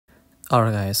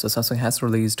Alright guys, so Samsung has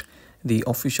released the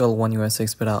official One UI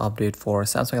 6 beta update for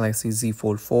Samsung Galaxy Z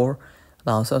Fold 4.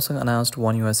 Now Samsung announced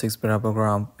One UI 6 beta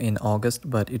program in August,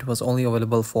 but it was only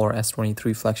available for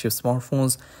S23 flagship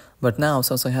smartphones. But now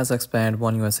Samsung has expanded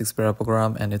One UI 6 beta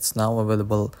program and it's now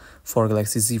available for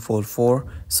Galaxy Z Fold 4.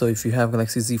 So if you have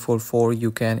Galaxy Z Fold 4,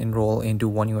 you can enroll into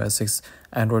One UI 6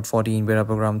 Android 14 beta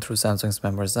program through Samsung's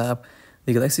members app.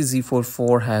 The Galaxy Z Fold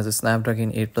 4 has a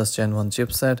Snapdragon 8 Plus Gen 1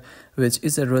 chipset, which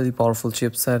is a really powerful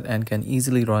chipset and can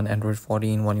easily run Android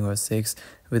 14 One UI 6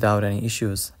 without any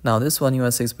issues. Now this One UI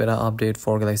 6 beta update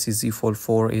for Galaxy Z Fold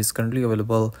 4 is currently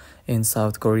available in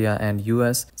South Korea and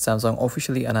US. Samsung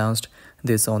officially announced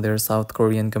this on their South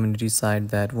Korean community site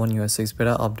that One UI 6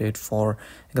 beta update for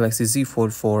Galaxy Z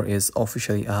Fold 4 is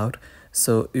officially out.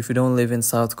 So if you don't live in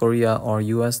South Korea or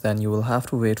US, then you will have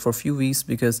to wait for a few weeks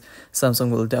because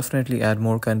Samsung will definitely add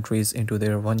more countries into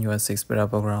their One UI 6 beta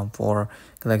program for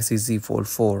Galaxy Z Fold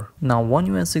 4. Now One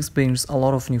UI 6 brings a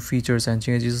lot of new features and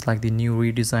changes like the new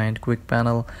redesigned quick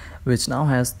panel, which now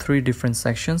has 3 different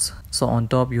sections. So on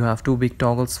top you have 2 big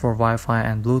toggles for Wi-Fi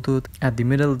and Bluetooth. At the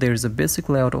middle there is a basic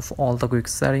layout of all the quick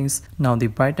settings. Now the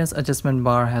brightness adjustment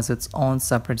bar has its own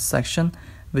separate section,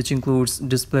 which includes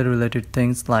display related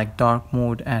things like dark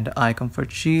mode and eye comfort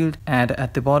shield. And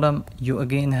at the bottom you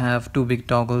again have 2 big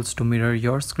toggles to mirror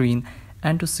your screen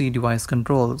and to see device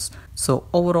controls. So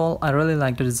overall I really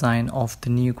like the design of the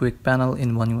new quick panel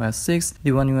in One UI 6.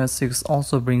 The One UI 6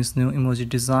 also brings new emoji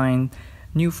design,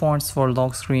 new fonts for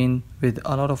lock screen with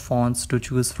a lot of fonts to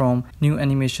choose from, new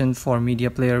animation for media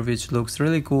player which looks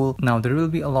really cool. Now there will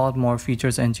be a lot more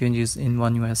features and changes in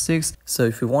One UI 6. So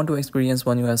if you want to experience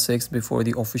One UI 6 before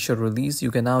the official release, you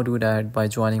can now do that by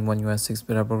joining One UI 6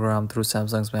 beta program through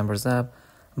Samsung's members app.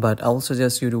 But I will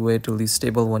suggest you to wait till the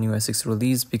stable One UI 6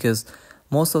 release because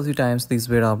most of the times these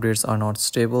beta updates are not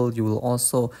stable. You will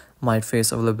also might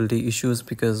face availability issues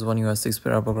because One UI 6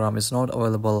 beta program is not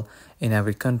available in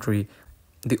every country.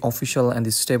 The official and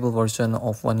the stable version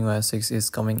of One UI 6 is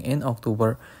coming in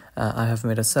October. I have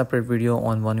made a separate video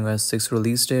on One UI 6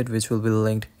 release date, which will be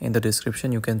linked in the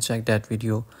description. You can check that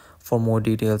video for more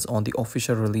details on the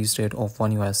official release date of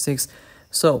One UI 6.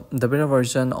 So the beta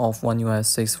version of One UI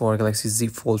 6 for Galaxy Z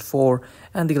Fold 4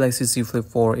 and the Galaxy Z Flip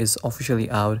 4 is officially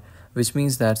out, which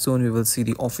means that soon we will see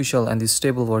the official and the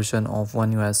stable version of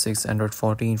One UI 6 Android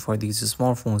 14 for these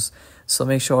smartphones. So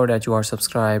make sure that you are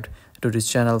subscribed to this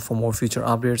channel for more future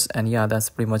updates. And yeah, that's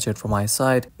pretty much it from my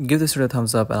side. Give this video a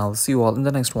thumbs up and I'll see you all in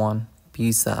the next one.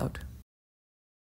 Peace out.